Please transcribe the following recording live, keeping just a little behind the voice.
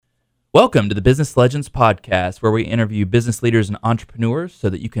Welcome to the Business Legends Podcast, where we interview business leaders and entrepreneurs so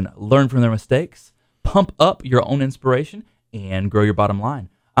that you can learn from their mistakes, pump up your own inspiration, and grow your bottom line.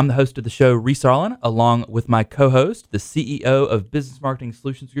 I'm the host of the show, Reese Arlen, along with my co-host, the CEO of Business Marketing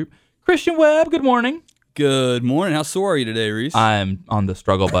Solutions Group, Christian Webb. Good morning. Good morning. How sore are you today, Reese? I'm on the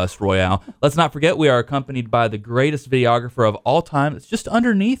struggle bus, Royale. Let's not forget we are accompanied by the greatest videographer of all time. It's just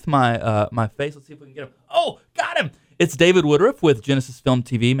underneath my face. Let's see if we can get him. Oh, got him. It's David Woodruff with Genesis Film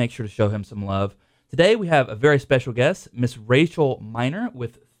TV. Make sure to show him some love. Today we have a very special guest, Miss Rachel Miner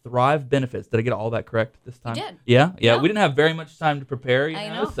with Thrive Benefits. Did I get all that correct this time? You did. Yeah. Yeah. We didn't have very much time to prepare, I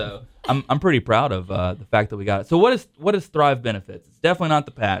know. so I'm pretty proud of the fact that we got it. So what is Thrive Benefits? It's definitely not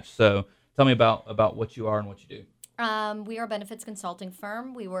the patch. So tell me about what you are and what you do. We are a benefits consulting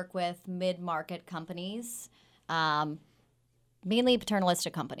firm. We work with mid-market companies, mainly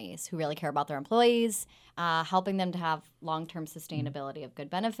paternalistic companies who really care about their employees, helping them to have long-term sustainability of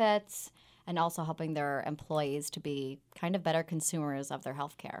good benefits, and also helping their employees to be kind of better consumers of their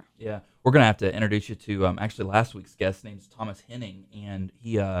health care. Yeah, we're gonna have to introduce you to actually last week's guest. Name's Thomas Henning, and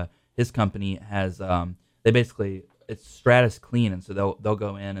his company has it's Stratus Clean, and so they'll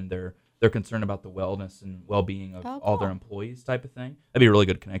go in and they're concerned about the wellness and well-being of all their employees, type of thing. That'd be a really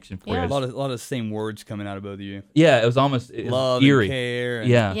good connection for Yeah. you. a lot of the same words coming out of both of you. Yeah, it was almost Love eerie. and care.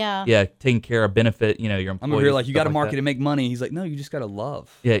 And Yeah, taking care of benefit. Your employees. I'm over here like, you got to stuff market that. and make money. He's like, no, you just got to love.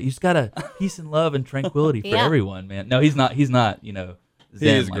 Yeah, you just gotta peace and love and tranquility for Yeah. everyone, man. No, he's not.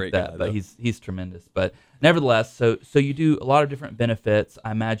 Zen is a like great that, guy, but though. he's tremendous. But nevertheless, so you do a lot of different benefits. I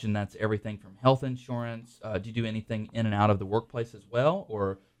imagine that's everything from health insurance. Do you do anything in and out of the workplace as well,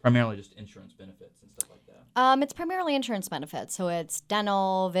 or primarily just insurance benefits and stuff like that? It's primarily insurance benefits. So it's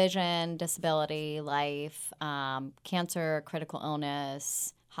dental, vision, disability, life, cancer, critical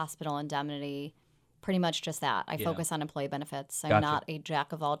illness, hospital indemnity, pretty much just that. I focus on employee benefits. I'm Gotcha. not a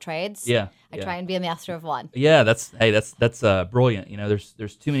jack of all trades. Yeah, I try and be a master of one. Yeah, that's brilliant.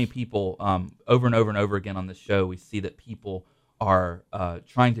 There's too many people over and over and over again on this show. We see that people are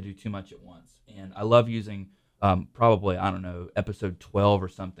trying to do too much at once, and I love using probably, I don't know, episode 12 or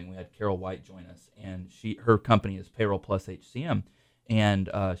something. We had Carol White join us, and her company is Payroll Plus HCM, and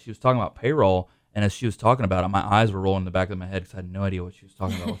she was talking about payroll. And as she was talking about it, my eyes were rolling in the back of my head because I had no idea what she was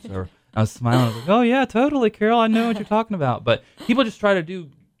talking about whatsoever. I was smiling. I was like, "Oh yeah, totally, Carol. I know what you're talking about." But people just try to do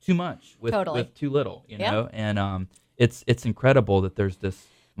too much with too little, Yeah. And it's incredible that there's this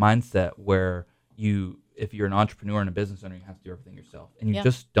mindset where if you're an entrepreneur and a business owner, you have to do everything yourself, and you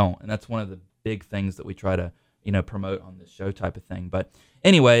just don't. And that's one of the big things that we try to promote on this show, type of thing. But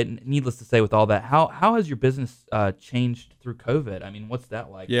anyway, needless to say, with all that, how has your business changed through COVID? I mean, what's that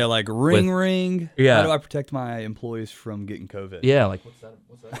like? Yeah, like ring. Yeah. How do I protect my employees from getting COVID? Yeah, like what's that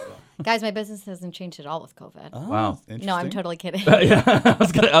about? Guys, my business hasn't changed at all with COVID. Oh, Wow. interesting. No, I'm totally kidding. Yeah, I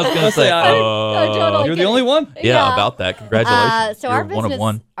was gonna say. I'm totally You're the only one? Yeah, about that. Congratulations. So You're our one business, of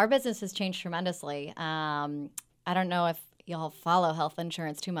one. our business has changed tremendously. I don't know if y'all follow health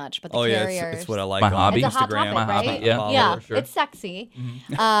insurance too much, but the Oh, yeah, carriers. it's what I like My on hobby. It's a hot Instagram. topic, My hobby, right? yeah. Follow Yeah, her. sure. it's sexy.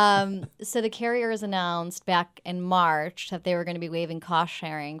 So the carriers announced back in March that they were going to be waiving cost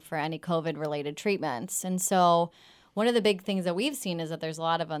sharing for any COVID-related treatments. And so one of the big things that we've seen is that there's a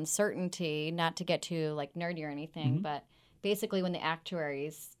lot of uncertainty, not to get too like nerdy or anything, but basically when the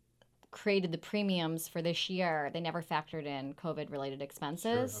actuaries created the premiums for this year, they never factored in COVID-related Sure,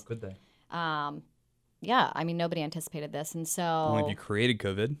 expenses. how could they? Yeah, I mean, nobody anticipated this. And so Only if you created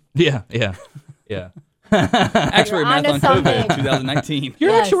COVID. Yeah. Actuary math onto on something. COVID 2019.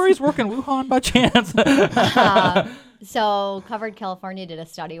 Your Yes. actuaries work in Wuhan by chance? So Covered California did a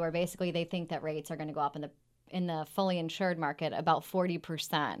study where basically they think that rates are going to go up in the fully insured market about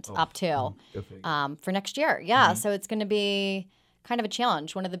 40% up to Go figure. for next year. Yeah, so it's going to be kind of a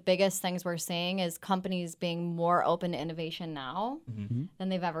challenge. One of the biggest things we're seeing is companies being more open to innovation now than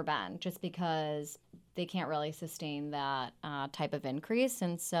they've ever been, just because they can't really sustain that type of increase.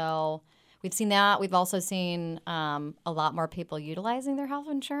 And so we've seen that. We've also seen a lot more people utilizing their health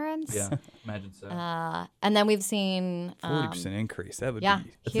insurance. Yeah, imagine so. And then we've seen 40% increase. That would yeah,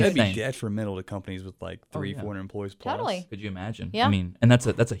 be huge. that'd be Insane. detrimental to companies with like 400 employees plus. Totally. Could you imagine? Yeah. I mean, and that's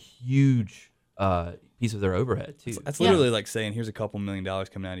a huge piece of their overhead too. That's literally like saying, here's a couple $1 million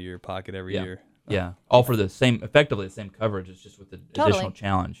coming out of your pocket every Yeah. year. Yeah, all for effectively the same coverage. It's just with the Totally. additional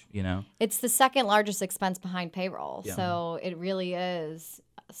challenge. It's the second largest expense behind payroll. Yeah. So it really is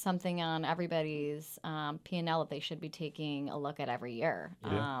something on everybody's P&L that they should be taking a look at every year.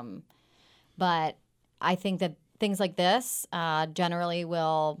 Yeah. But I think that things like this generally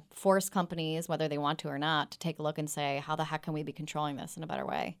will force companies, whether they want to or not, to take a look and say, how the heck can we be controlling this in a better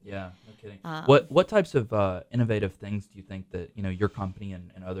way? Yeah, no kidding. What types of innovative things do you think that your company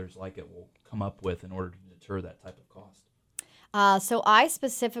and others like it will come up with in order to deter that type of cost? So I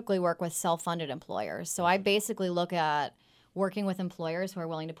specifically work with self-funded employers. So I basically look at working with employers who are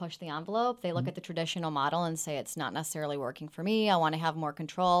willing to push the envelope. They look at the traditional model and say, it's not necessarily working for me. I want to have more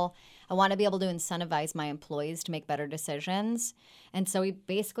control. I want to be able to incentivize my employees to make better decisions. And so we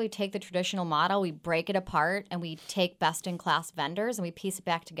basically take the traditional model, we break it apart, and we take best-in-class vendors and we piece it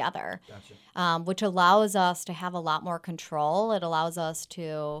back together, which allows us to have a lot more control. It allows us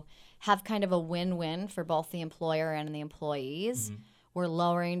to have kind of a win-win for both the employer and the employees. We're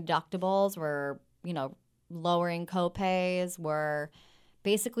lowering deductibles. We're, lowering copays. We're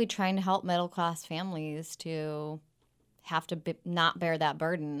basically trying to help middle-class families to have to not bear that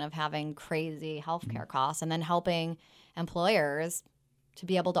burden of having crazy healthcare costs, and then helping employers to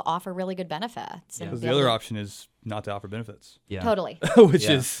be able to offer really good benefits. Because the other option is not to offer benefits. Yeah, totally. Which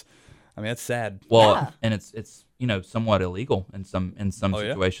is, that's sad. Well, and it's somewhat illegal in some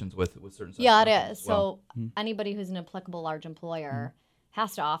situations with certain. Yeah, it is. So anybody who's an applicable large employer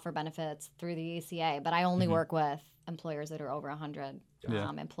has to offer benefits through the ACA, but I only work with employers that are over 100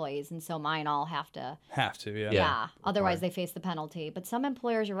 employees, and so mine all have to. Yeah. Otherwise, they face the penalty. But some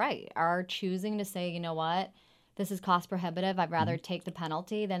employers, you're right, are choosing to say, you know what, this is cost prohibitive. I'd rather take the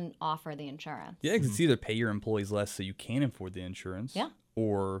penalty than offer the insurance. Yeah, because it's either pay your employees less so you can afford the insurance,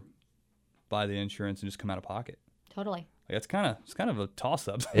 or buy the insurance and just come out of pocket. Totally. It's kind of a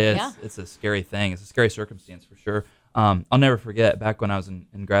toss-up. It's a scary thing. It's a scary circumstance for sure. I'll never forget back when I was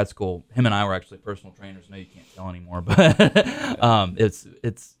in grad school, him and I were actually personal trainers. No, you can't tell anymore, but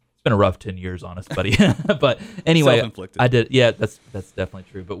it's been a rough 10 years on us, buddy. But anyway, self-inflicted. I did. Yeah, that's definitely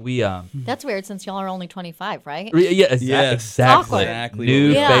true. But we that's weird since y'all are only 25, right? Yeah, exactly. Exactly.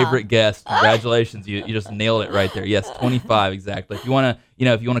 New favorite guest. Congratulations, you just nailed it right there. Yes, 25 exactly. If you want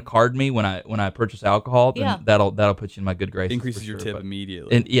to card me when I purchase alcohol, then that'll put you in my good graces. Increases your tip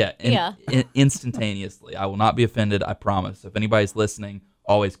immediately. And instantaneously. I will not be offended. I promise. If anybody's listening,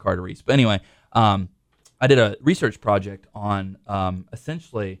 always card Reese. But anyway, I did a research project on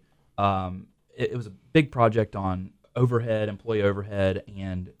essentially. It was a big project on employee overhead,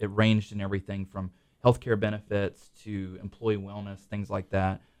 and it ranged in everything from healthcare benefits to employee wellness, things like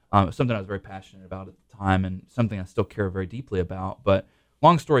that. Something I was very passionate about at the time, and something I still care very deeply about. But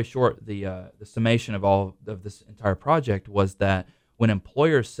long story short, the summation of all of this entire project was that when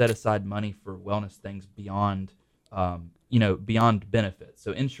employers set aside money for wellness things beyond benefits,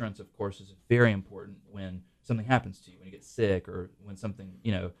 so insurance, of course, is very important when something happens to you, when you get sick, or when something,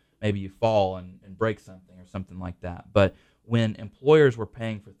 maybe you fall and break something or something like that. But when employers were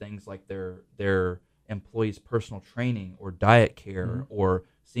paying for things like their employees' personal training or diet care or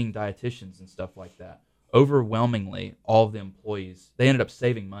seeing dietitians and stuff like that, overwhelmingly all of the employees, they ended up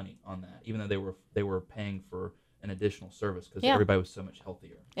saving money on that, even though they were paying for an additional service because everybody was so much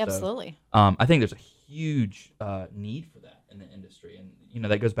healthier. Absolutely. So, I think there's a huge need for that in the industry, and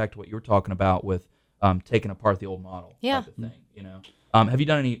that goes back to what you were talking about with taking apart the old model type of thing. Have you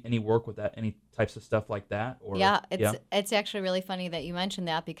done any work with that? Any types of stuff like that? Or, it's actually really funny that you mentioned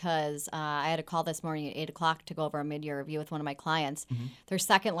that, because I had a call this morning at 8:00 to go over a mid-year review with one of my clients. Their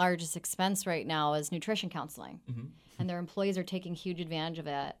second largest expense right now is nutrition counseling, and their employees are taking huge advantage of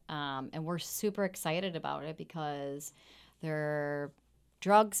it. And we're super excited about it because their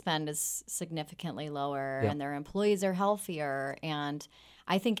drug spend is significantly lower, and their employees are healthier. And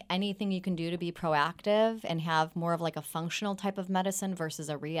I think anything you can do to be proactive and have more of like a functional type of medicine versus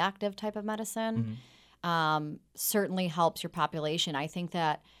a reactive type of medicine certainly helps your population. I think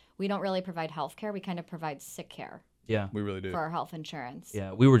that we don't really provide health care. We kind of provide sick care. Yeah, we really do. For our health insurance.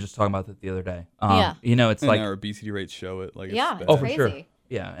 Yeah, we were just talking about that the other day. It's and like our obesity rates show it. Like, it's for crazy. Sure.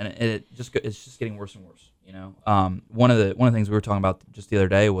 Yeah, and it's just getting worse and worse. One of the things we were talking about just the other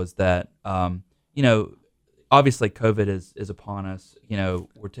day was that obviously COVID is upon us.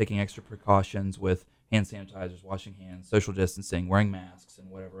 We're taking extra precautions with hand sanitizers, washing hands, social distancing, wearing masks, and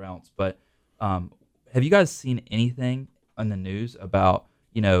whatever else. But have you guys seen anything on the news about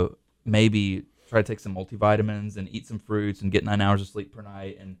maybe try to take some multivitamins and eat some fruits and get 9 hours of sleep per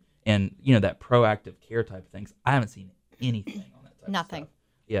night and that proactive care type of things? I haven't seen anything on that type Nothing. of stuff.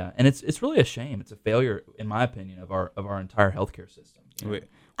 Yeah, and it's really a shame. It's a failure, in my opinion, of our entire healthcare system.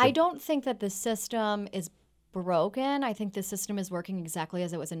 I don't think that the system is broken. I think the system is working exactly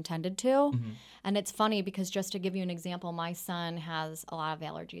as it was intended to. And it's funny because, just to give you an example, my son has a lot of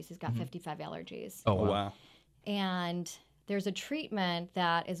allergies. He's got 55 allergies. Oh, wow. And there's a treatment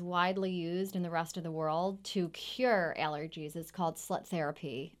that is widely used in the rest of the world to cure allergies. It's called SLIT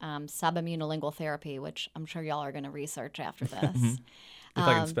therapy, subimmunolingual therapy, which I'm sure y'all are going to research after this. If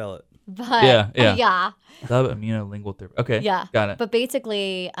I can spell it. But yeah. Subimmunolingual therapy. Okay. Yeah. Got it. But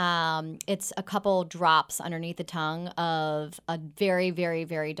basically, it's a couple drops underneath the tongue of a very, very,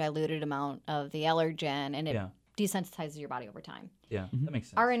 very diluted amount of the allergen, and it desensitizes your body over time. Yeah, that makes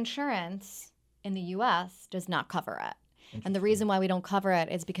sense. Our insurance in the U.S. does not cover it. And the reason why we don't cover it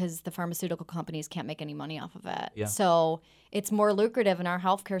is because the pharmaceutical companies can't make any money off of it. Yeah. So it's more lucrative in our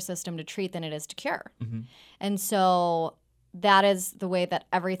healthcare system to treat than it is to cure. And so that is the way that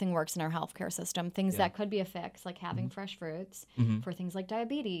everything works in our healthcare system. Things that could be a fix, like having fresh fruits for things like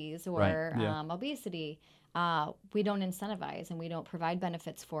diabetes or obesity, we don't incentivize and we don't provide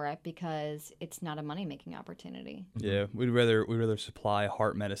benefits for it because it's not a money-making opportunity. Yeah, we'd rather supply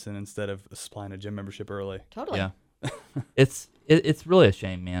heart medicine instead of supplying a gym membership early. Totally. Yeah. It's really a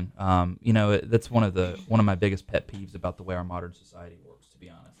shame, man. That's one of my biggest pet peeves about the way our modern society works, to be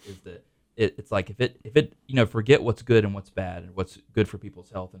honest, is that it's like if it forget what's good and what's bad and what's good for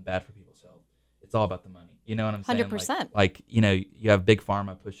people's health and bad for people's health. It's all about the money. You know what I'm saying? 100%. Like you have big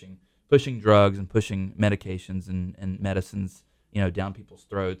pharma pushing drugs and pushing medications and medicines, down people's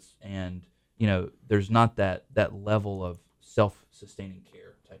throats, and there's not that level of self-sustaining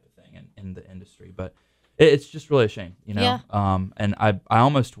care type of thing in the industry. But it's just really a shame, Yeah. And I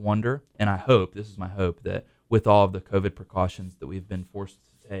almost wonder, and I hope, this is my hope, that with all of the COVID precautions that we've been forced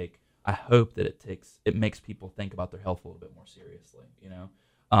to take, I hope that it makes people think about their health a little bit more seriously.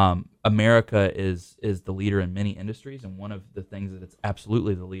 America is the leader in many industries, and one of the things that it's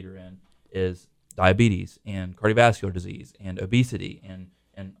absolutely the leader in is diabetes and cardiovascular disease and obesity and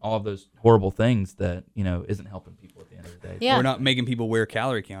all of those horrible things that isn't helping people at the end of the day. Yeah. We're not making people wear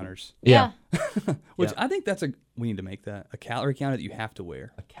calorie counters. Yeah. Which I think we need to make that a calorie counter that you have to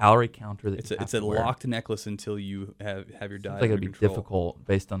wear. A calorie counter that it's a locked necklace until you have your diet. It's like it'd be difficult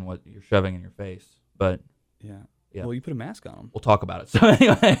based on what you're shoving in your face, but yeah. Yeah. Well, you put a mask on them. We'll talk about it. So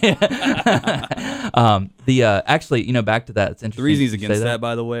anyway, actually, back to that. It's interesting. The reason he's against that,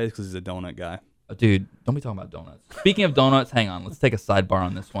 by the way, is because he's a donut guy. Dude, don't be talking about donuts. Speaking of donuts, hang on. Let's take a sidebar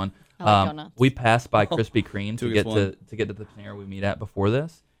on this one. I like donuts. We passed by Krispy Kreme to get to the Panera we meet at before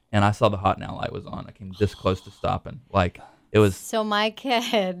this, and I saw the Hot Now light was on. I came this close to stopping. Like it was. So my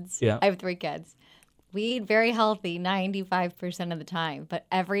kids. Yeah. I have 3 kids. We eat very healthy 95% of the time, but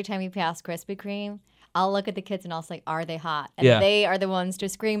every time we pass Krispy Kreme, I'll look at the kids and I'll say, "Are they hot?" And they are the ones to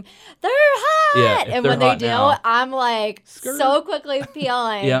scream, "They're hot!" Yeah, and when they do, now, I'm like so quickly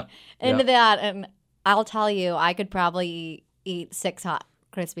peeling into that. And I'll tell you, I could probably eat 6 hot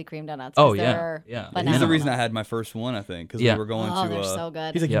Krispy Kreme donuts. Oh yeah. He's the reason I had my first one, I think, because we were going to. They're so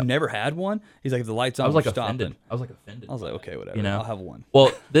good. He's like, "You've never had one?" He's like, "If the lights on, I was like stopping." I was offended. I was like, "Okay, whatever. I'll have one."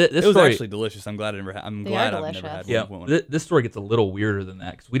 Well, this it was story, actually delicious. I'm glad I've never had one. This story gets a little weirder than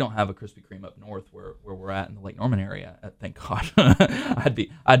that because we don't have a Krispy Kreme up north where we're at in the Lake Norman area. Thank God.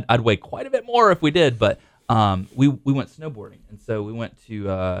 I'd weigh quite a bit more if we did, but we went snowboarding, and so we went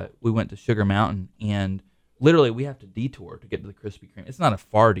to Sugar Mountain, and literally we have to detour to get to the Krispy Kreme. It's not a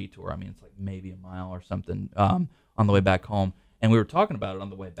far detour. I mean, it's like maybe a mile or something on the way back home. And we were talking about it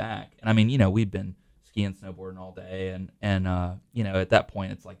on the way back. And I mean, we've been skiing, snowboarding all day, and at that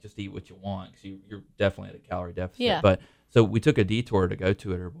point it's like just eat what you want because you're definitely at a calorie deficit. Yeah. But so we took a detour to go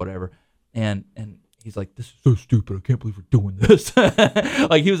to it or whatever, and he's like, "This is so stupid. I can't believe we're doing this."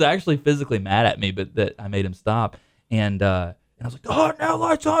 Like he was actually physically mad at me, but that I made him stop. And I was like, "Oh, now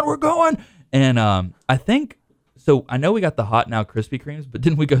lights on, we're going." And I think so. I know we got the Hot Now Krispy Kremes, but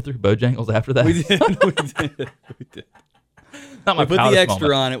didn't we go through Bojangles after that? We did. Not my we put the extra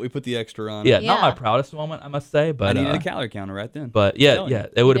moment. on it. We put the extra on it. Yeah, not my proudest moment, I must say. But I needed a calorie counter right then. But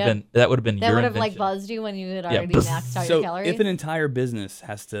it would have been that would have been that your would have invention. like buzzed you when you had already maxed out so your calories. if an entire business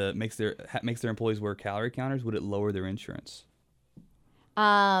makes their employees wear calorie counters, would it lower their insurance?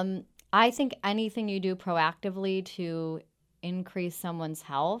 I think anything you do proactively to increase someone's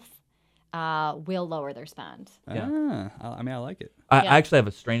health will lower their spend. Yeah. I mean, I like it. I actually have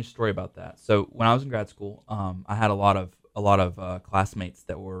a strange story about that. So when I was in grad school, I had a lot of classmates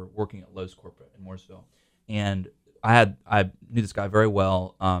that were working at Lowe's corporate in Mooresville, and I knew this guy very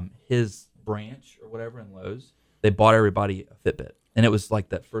well. His branch or whatever in Lowe's, they bought everybody a Fitbit, and it was like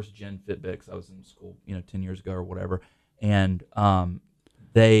that first gen Fitbit because I was in school, 10 years ago or whatever, and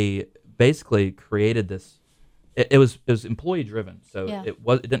they basically created this. It was employee driven, so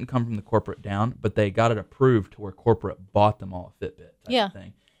it didn't come from the corporate down, but they got it approved to where corporate bought them all a Fitbit type of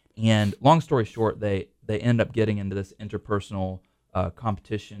thing. And long story short, they end up getting into this interpersonal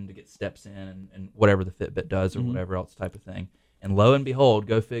competition to get steps in and whatever the Fitbit does or whatever else type of thing. And lo and behold,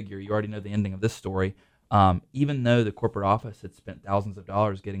 go figure, you already know the ending of this story. Even though the corporate office had spent thousands of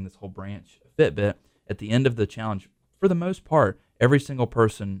dollars getting this whole branch of Fitbit, at the end of the challenge, for the most part, every single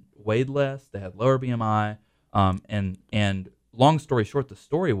person weighed less, they had lower BMI, and long story short, the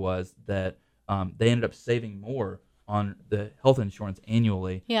story was that they ended up saving more on the health insurance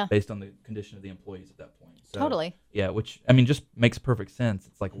annually based on the condition of the employees at that point. So, totally. Yeah, which, I mean, just makes perfect sense.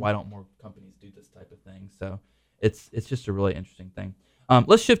 It's like, why don't more companies do this type of thing? So it's just a really interesting thing.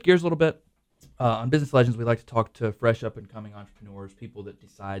 Let's shift gears a little bit. On Business Legends, we like to talk to fresh up-and-coming entrepreneurs, people that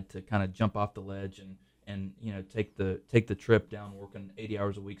decide to kind of jump off the ledge and take the trip down working 80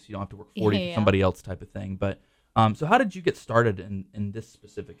 hours a week so you don't have to work 40 for somebody else type of thing. But so how did you get started in this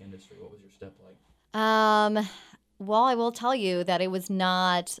specific industry? What was your step like? Well, I will tell you that it was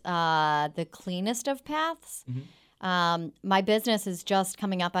not the cleanest of paths. My business is just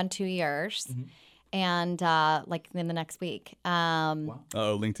coming up on 2 years. And like in the next week. Wow.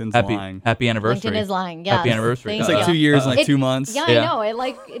 Oh, LinkedIn's lying. Happy anniversary. LinkedIn is lying. Yes. Happy anniversary. Thank It's like 2 years and like 2 months. Yeah, I know.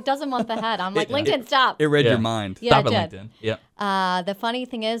 It does a month ahead. I'm like, LinkedIn, stop. It read your mind. Yeah, Stop at it did. LinkedIn. Yeah. The funny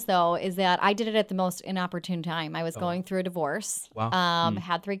thing is, though, is that I did it at the most inopportune time. I was going through a divorce. Wow.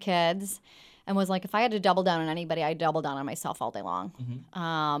 Had 3 kids. And was like, if I had to double down on anybody, I'd double down on myself all day long.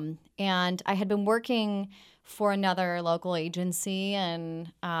 And I had been working for another local agency and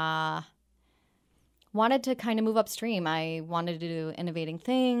wanted to kind of move upstream. I wanted to do innovating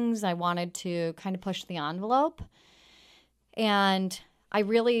things. I wanted to kind of push the envelope. And I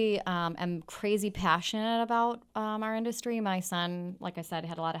really am crazy passionate about our industry. My son, like I said,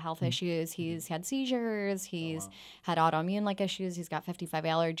 had a lot of health issues. He's had seizures. He's had autoimmune-like issues. He's got 55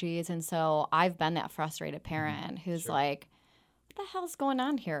 allergies. And so I've been that frustrated parent who's like, what the hell's going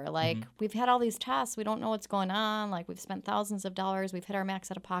on here? Like, we've had all these tests. We don't know what's going on. Like, we've spent thousands of dollars. We've hit our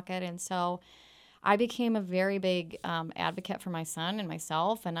max out of pocket. And so I became a very big advocate for my son and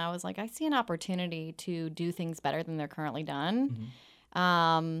myself. And I was like, I see an opportunity to do things better than they're currently done.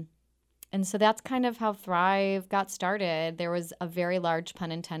 And so that's kind of how Thrive got started. There was a very large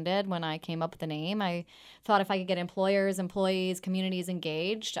pun intended when I came up with the name. I thought if I could get employers, employees, communities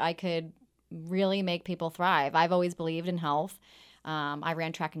engaged, I could really make people thrive. I've always believed in health. I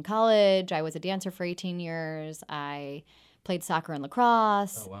ran track in college. I was a dancer for 18 years. I played soccer and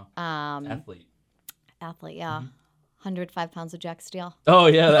lacrosse. Oh, wow. Athlete, yeah. 105 pounds of Jack Steel. Oh,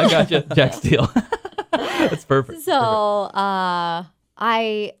 yeah, I got you. Jack Steel. That's perfect. So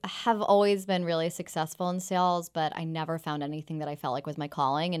I have always been really successful in sales, but I never found anything that I felt like was my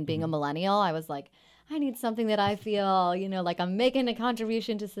calling. And being a millennial, I was like, I need something that I feel, like I'm making a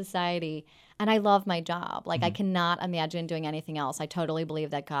contribution to society. And I love my job. Like, I cannot imagine doing anything else. I totally believe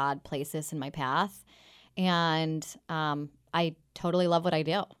that God placed this in my path. And I totally love what I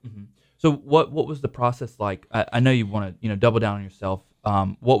do. So what was the process like? I know you want to double down on yourself.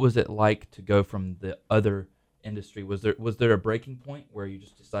 What was it like to go from the other industry? Was there a breaking point where you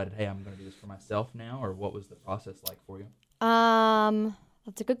just decided, hey, I'm going to do this for myself now, or what was the process like for you?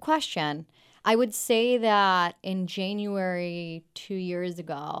 That's a good question. I would say that in January 2 years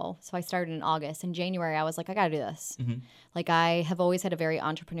ago, so I started in August. In January, I was like, I got to do this. Like, I have always had a very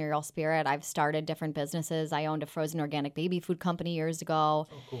entrepreneurial spirit. I've started different businesses. I owned a frozen organic baby food company years ago.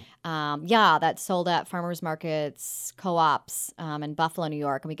 Oh, cool. That sold at farmers markets, co-ops in Buffalo, New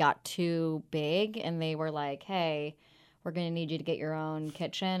York. And we got too big, and they were like, hey, we're going to need you to get your own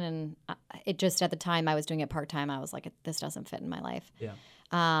kitchen. And it just, at the time, I was doing it part-time. I was like, this doesn't fit in my life. Yeah.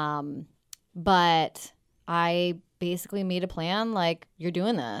 But I basically made a plan, like, you're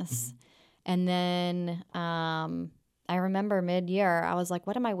doing this. And then I remember mid-year, I was like,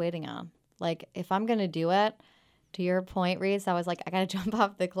 what am I waiting on? Like, if I'm going to do it, to your point, Reese, I was like, I got to jump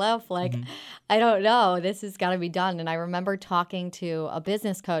off the cliff. Like, I don't know. This has got to be done. And I remember talking to a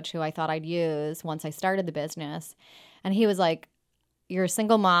business coach who I thought I'd use once I started the business. And he was like, you're a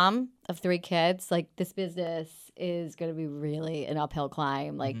single mom of 3 kids. Like, this business is going to be really an uphill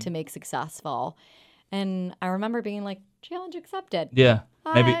climb, like, to make successful. And I remember being like, challenge accepted. Yeah.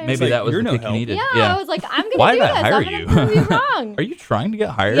 Maybe that was the kick you needed. Yeah, I was like, I'm going to do this. Why did I hire I'm going to prove you wrong. Are you trying to get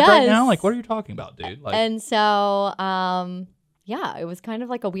hired right now? Like, what are you talking about, dude? Like, and so, it was kind of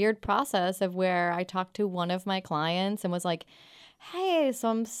like a weird process of where I talked to one of my clients and was like, hey, so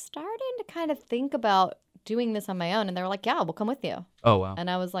I'm starting to kind of think about doing this on my own. And they were like, yeah, we'll come with you. Oh, wow. And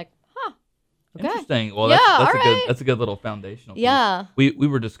I was like, okay. Interesting. Well, Yeah, that's a good little foundational piece. Yeah. We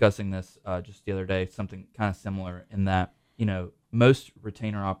were discussing this just the other day, something kind of similar in that, most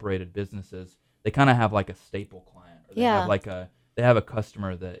retainer operated businesses, they kind of have like a staple client. Or they have they have a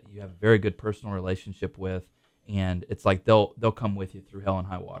customer that you have a very good personal relationship with, and it's like they'll come with you through hell and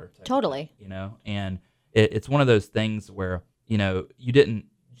high water type Totally. of thing, you know. And it's one of those things where, you know, you didn't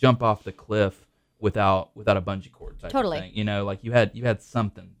jump off the cliff without a bungee cord type Totally. of thing, you know, like you had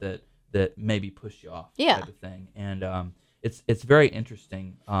something that maybe pushed you off type of thing. And it's very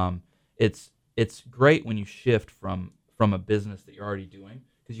interesting. It's great when you shift from a business that you're already doing,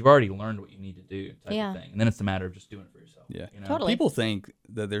 because you've already learned what you need to do type of thing, and then it's a matter of just doing it for yourself. Yeah, you know? Totally. People think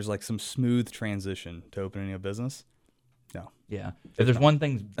that there's like some smooth transition to opening a business. No. Yeah. If there's one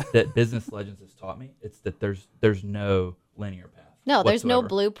thing that Business Legends has taught me, it's that there's no linear path. No, there's no whatsoever.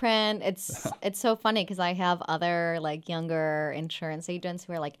 blueprint. It's so funny because I have other like younger insurance agents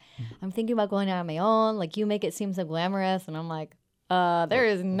who are like, I'm thinking about going out on my own. Like, you make it seem so glamorous, and I'm like, there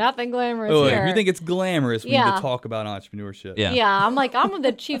is nothing glamorous Oh, here. if you think it's glamorous, we need to talk about entrepreneurship. Yeah. Yeah, I'm like, I'm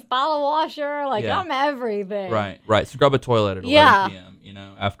the chief bottle washer. Like, Yeah. I'm everything. Right. Scrub a toilet at 11 Yeah. p.m. You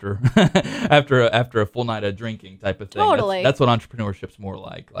know, after after a full night of drinking type of thing. Totally. That's what entrepreneurship's more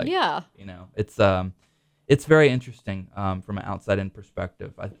like. Like, Yeah. you know, it's very interesting from an outside in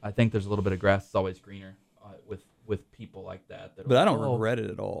perspective. I think there's a little bit of grass is always greener with people like that. But I don't "Oh, regret it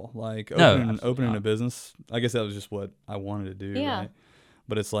at all. Like No, opening absolutely a not. business, I guess that was just what I wanted to do. Yeah. Right?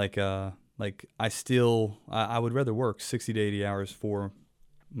 But it's like I would rather work 60 to 80 hours for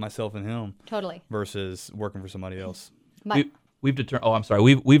myself and him Totally. versus working for somebody else. We've determined. Oh, I'm sorry.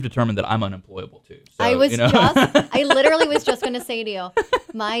 We've determined that I'm unemployable too. So, I was you know? I literally was just going to say to you,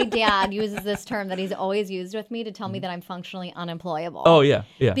 my dad uses this term that he's always used with me to tell me that I'm functionally unemployable. Oh yeah.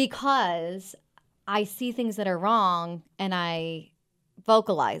 Because I see things that are wrong and I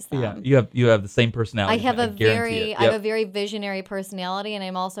vocalize them. Yeah. You have the same personality. I have a guarantee it. I have a very visionary personality, and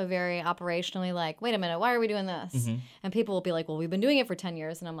I'm also very operationally like, wait a minute, why are we doing this? Mm-hmm. And people will be like, well, we've been doing it for 10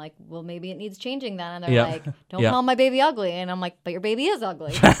 years. And I'm like, well, maybe it needs changing then. And they're Yeah. like, don't Yeah. call my baby ugly. And I'm like, but your baby is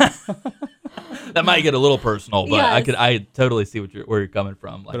ugly. That might get a little personal, but Yes. I totally see where you're coming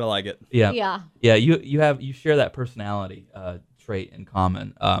from. Like, But I like it. yeah. Yeah. You share that personality trait in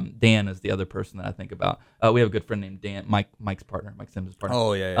common. Dan is the other person that I think about. We have a good friend named Dan, Mike's partner, Mike Sims' partner.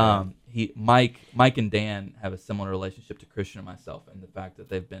 Oh, yeah. Mike and Dan have a similar relationship to Christian and myself, and the fact that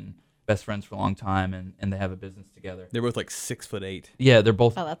they've been best friends for a long time, and they have a business together. They're both like 6'8". Yeah, they're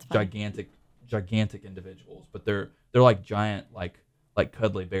both Oh, that's fun. gigantic individuals, but they're like giant, like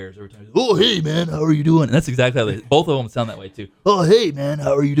cuddly bears every time. Oh, hey man, how are you doing? And that's exactly how both of them sound that way too. Oh, hey man,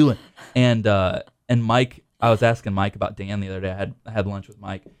 how are you doing? And Mike, I was asking Mike about Dan the other day. I had lunch with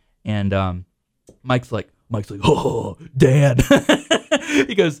Mike, and Mike's like, oh, Dan.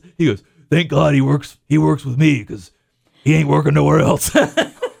 he goes, thank God he works with me because he ain't working nowhere else. So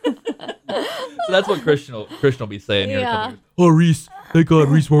that's what Christian will be saying here in a couple years. Oh, Reese, thank God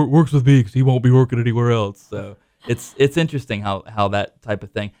Reese works with me because he won't be working anywhere else. So it's interesting how that type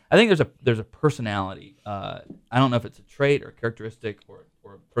of thing. I think there's a personality. I don't know if it's a trait or a characteristic or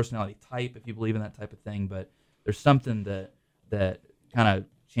a personality type, if you believe in that type of thing, but there's something that kind of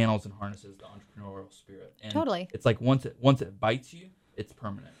channels and harnesses the entrepreneurial spirit. And Totally. it's like once it bites you, it's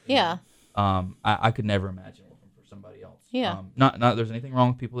permanent. you Yeah. know? I could never imagine working for somebody else. Yeah. Not that there's anything wrong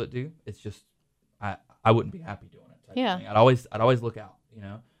with people that do. It's just I wouldn't be happy doing it. Type Yeah. of thing. I'd always look out. You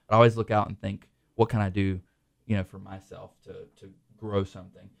know, I'd always look out and think, what can I do, you know, for myself to grow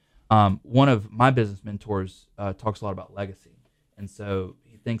something. One of my business mentors talks a lot about legacy, and so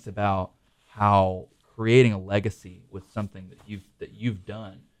he thinks about how creating a legacy with something that you've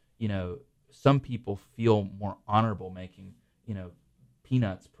done. You know, some people feel more honorable making, you know,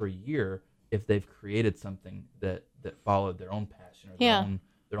 peanuts per year if they've created something that followed their own passion or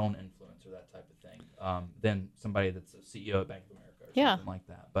their own influence or that type of thing, than somebody that's a CEO at Bank of America or something like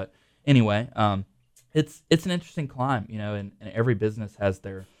that. But anyway, it's an interesting climb, you know, and every business has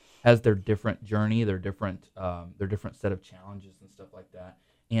their different journey, their different set of challenges and stuff like that.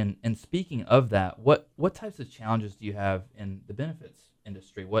 And speaking of that, what types of challenges do you have in the benefits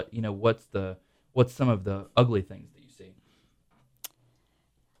industry? What's some of the ugly things that you see?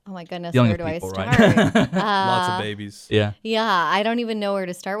 Oh my goodness, Dealing where with do people, I right? start? Lots of babies. Yeah. Yeah, I don't even know where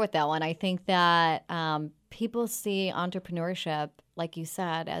to start with that one. I think that people see entrepreneurship, like you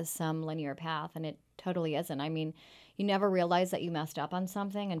said, as some linear path, and it totally isn't. I mean, you never realize that you messed up on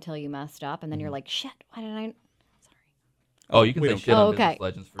something until you messed up, and then you're like, shit, why didn't I? Oh, you can We say don't shit care. on Oh, okay. Business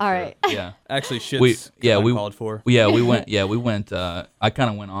Legends for All sure. right. Yeah. Actually, shit's we called for. we went. I kind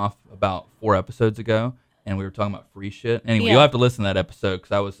of went off about 4 episodes ago, and we were talking about free shit. Anyway, Yeah. you'll have to listen to that episode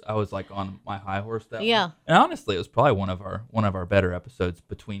because I was like on my high horse that Yeah. one. And honestly, it was probably one of our better episodes.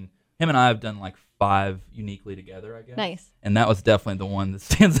 Between him and I have done like 5 uniquely together, I guess. Nice. And that was definitely the one that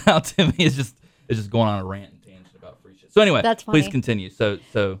stands out to me. Is just going on a rant and tangent about free shit. So anyway, That's funny. please continue. So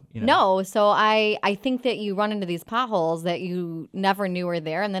No, so I think that you run into these potholes that you never knew were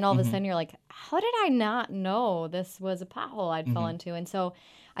there, and then all of a sudden you're like, how did I not know this was a pothole I'd fell into? And so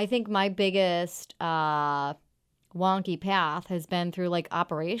I think my biggest wonky path has been through like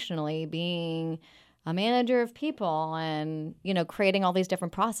operationally being a manager of people and, creating all these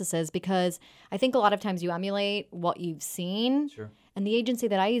different processes, because I think a lot of times you emulate what you've seen. Sure. And the agency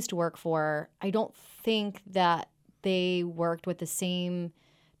that I used to work for, I don't think that they worked with the same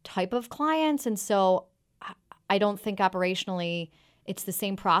type of clients. And so I don't think operationally it's the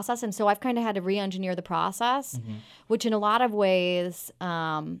same process. And so I've kind of had to re-engineer the process, which in a lot of ways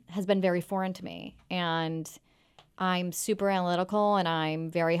has been very foreign to me. And I'm super analytical and I'm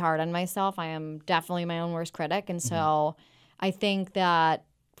very hard on myself. I am definitely my own worst critic. And so I think that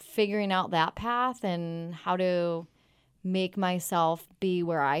figuring out that path and how to make myself be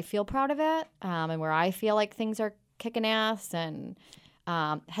where I feel proud of it and where I feel like things are kicking ass and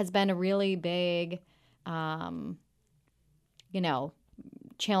has been a really big,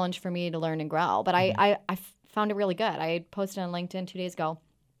 challenge for me to learn and grow. But I found it really good. I posted on LinkedIn 2 days ago.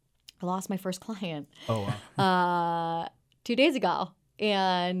 I lost my first client. Oh, wow. 2 days ago.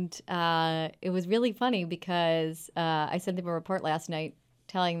 And it was really funny because I sent them a report last night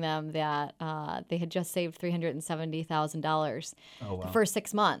telling them that they had just saved $370,000 the first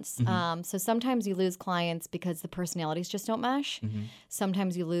 6 months. So sometimes you lose clients because the personalities just don't mesh.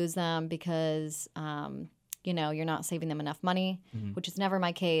 Sometimes you lose them because you're not saving them enough money, which is never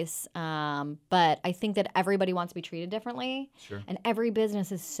my case. But I think that everybody wants to be treated differently. Sure. And every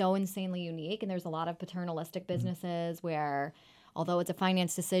business is so insanely unique. And there's a lot of paternalistic businesses where, although it's a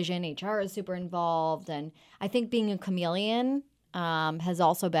finance decision, HR is super involved. And I think being a chameleon has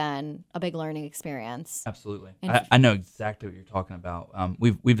also been a big learning experience. Absolutely. I know exactly what you're talking about.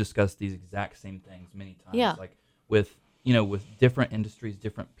 We've discussed these exact same things many times. Yeah. Like with different industries,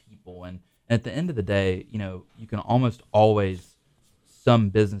 different people. And at the end of the day, you can almost always sum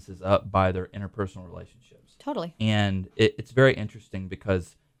businesses up by their interpersonal relationships. Totally. And it's very interesting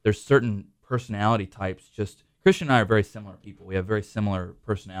because there's certain personality types. Just Christian and I are very similar people. We have very similar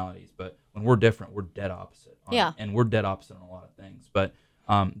personalities, but when we're different, we're dead opposite. And we're dead opposite on a lot of things. But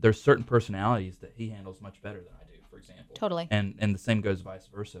there's certain personalities that he handles much better than I do, for example. Totally. And the same goes vice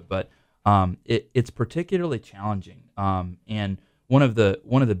versa. But it's particularly challenging. And one of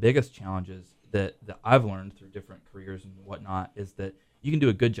the biggest challenges that I've learned through different careers and whatnot is that you can do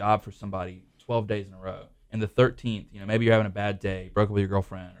a good job for somebody 12 days in a row, and the 13th, maybe you're having a bad day, broke up with your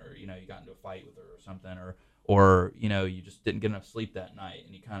girlfriend, or you got into a fight with her or something, or you just didn't get enough sleep that night,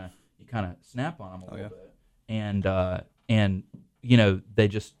 and you kind of snap on them a little bit, and they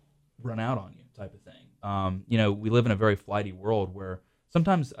just run out on you, type of thing. We live in a very flighty world where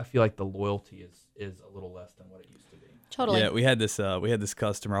sometimes I feel like the loyalty is a little less than what it used to be. Totally. Yeah, we had this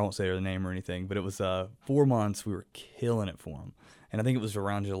customer. I won't say her name or anything, but it was 4 months. We were killing it for him, and I think it was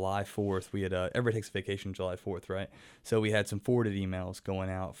around July 4th. We had everybody takes vacation July 4th, right? So we had some forwarded emails going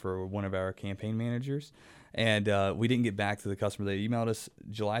out for one of our campaign managers, and we didn't get back to the customer. They emailed us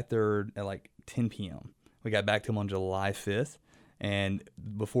July 3rd at like 10 p.m. We got back to them on July 5th. And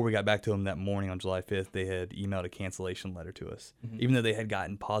before we got back to them that morning on July 5th, they had emailed a cancellation letter to us, even though they had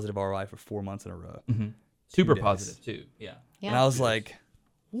gotten positive ROI for 4 months in a row. Super positive, too. Yeah. And I was like,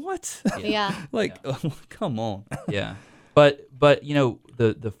 what? Yeah. Come on. Yeah. But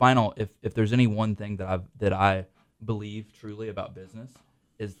the final, if there's any one thing that I believe truly about business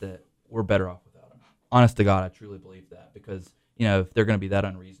is that we're better off without them. Honest to God, I truly believe that, because if they're going to be that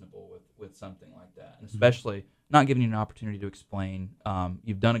unreasonable with something like that, and especially not giving you an opportunity to explain,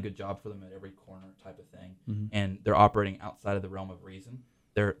 you've done a good job for them at every corner, type of thing, and they're operating outside of the realm of reason,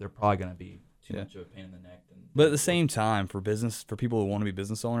 they're probably going to be too much of a pain in the neck. But at the same time, for people who want to be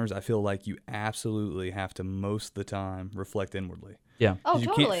business owners, I feel like you absolutely have to, most of the time, reflect inwardly. Yeah. Oh, you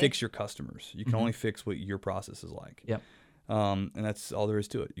totally. can't fix your customers. You can only fix what your process is like. Yep. And that's all there is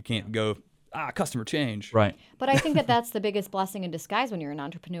to it. You can't go, customer change. Right. But I think that that's the biggest blessing in disguise when you're an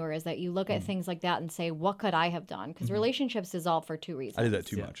entrepreneur, is that you look at things like that and say, what could I have done? Because relationships dissolve for two reasons. I did that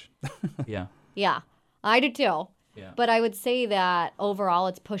too much. Yeah. Yeah, I did too. Yeah. But I would say that overall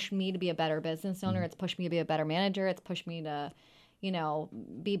it's pushed me to be a better business owner. It's pushed me to be a better manager. It's pushed me to,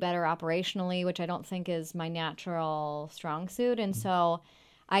 be better operationally, which I don't think is my natural strong suit. And so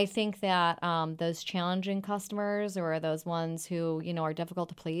I think that those challenging customers, or those ones who, are difficult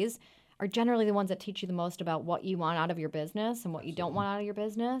to please, are generally the ones that teach you the most about what you want out of your business and what you don't want out of your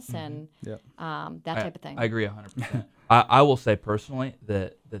business, and that type of thing. I agree 100%. I will say personally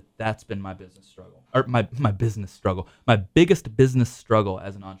that's been my business struggle, or my business struggle. My biggest business struggle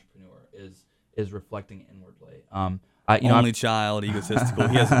as an entrepreneur is reflecting inwardly. Only child, egotistical.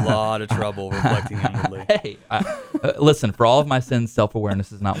 He has a lot of trouble reflecting inwardly. Hey, listen, for all of my sins,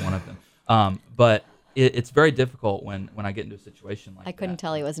 self-awareness is not one of them. But it's very difficult when I get into a situation like that. I couldn't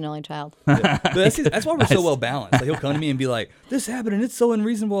tell he was an only child. Yeah. But that's why we're so well balanced. Like, he'll come to me and be like, "This happened and it's so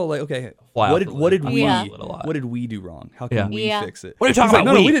unreasonable." Like, okay, what did we do wrong? How can we fix it? What are you talking He's about?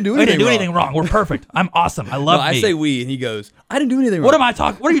 Like, no, we didn't do anything wrong. We're perfect. I'm awesome. I love I me. say we, and he goes, "I didn't do anything wrong." What am I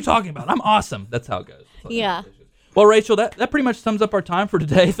talking? What are you talking about? I'm awesome. That's how it goes. Yeah. Well, Rachel, that pretty much sums up our time for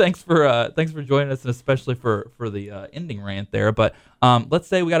today. Thanks for joining us, and especially for the ending rant there. But let's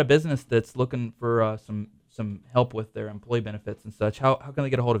say we got a business that's looking for some help with their employee benefits and such. How can they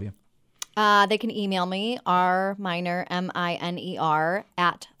get a hold of you? They can email me, rminer, MINER,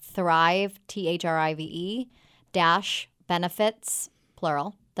 at thrive, THRIVE, -benefits,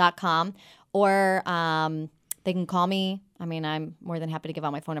 plural.com. Or they can call me. I mean, I'm more than happy to give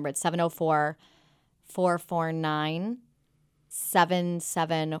out my phone number. It's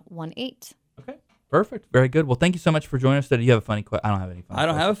 704-449-7718. Okay. Perfect. Very good. Well, thank you so much for joining us today. Do you have a funny question? I don't have any funny I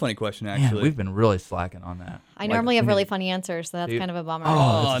don't have a funny question, actually. Man, we've been really slacking on that. I normally have really funny answers, so that's kind of a bummer.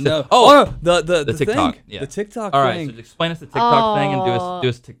 Oh, no. The TikTok. Thing. Yeah. The TikTok All right, thing. so explain us the TikTok thing and do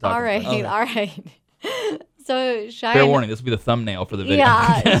us TikTok. All right, impression. all right. So Shy. Fair warning, this will be the thumbnail for the video.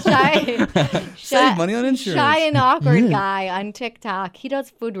 Yeah, Save money on insurance. Shy and awkward guy on TikTok. He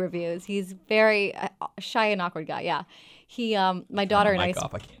does food reviews. He's very shy and awkward guy. Yeah, he. My daughter and I. I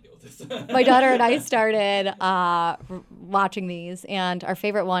can't deal with this. My daughter and I started watching these, and our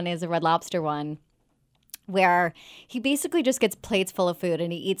favorite one is a Red Lobster one, where he basically just gets plates full of food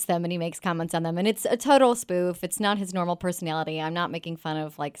and he eats them and he makes comments on them, and it's a total spoof. It's not his normal personality. I'm not making fun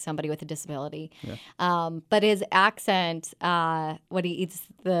of like somebody with a disability, but his accent when he eats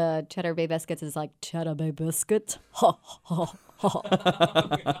the Cheddar Bay biscuits is like Cheddar Bay biscuit, and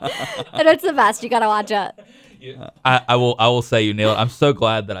it's the best. You gotta watch it. I will say you nailed it. I'm so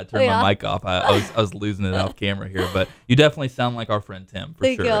glad that I turned my mic off. I was losing it off camera here, but you definitely sound like our friend Tim for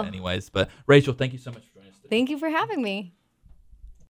Thank sure. you. Anyways, but Rachel, thank you so much for joining us today. Thank you for having me.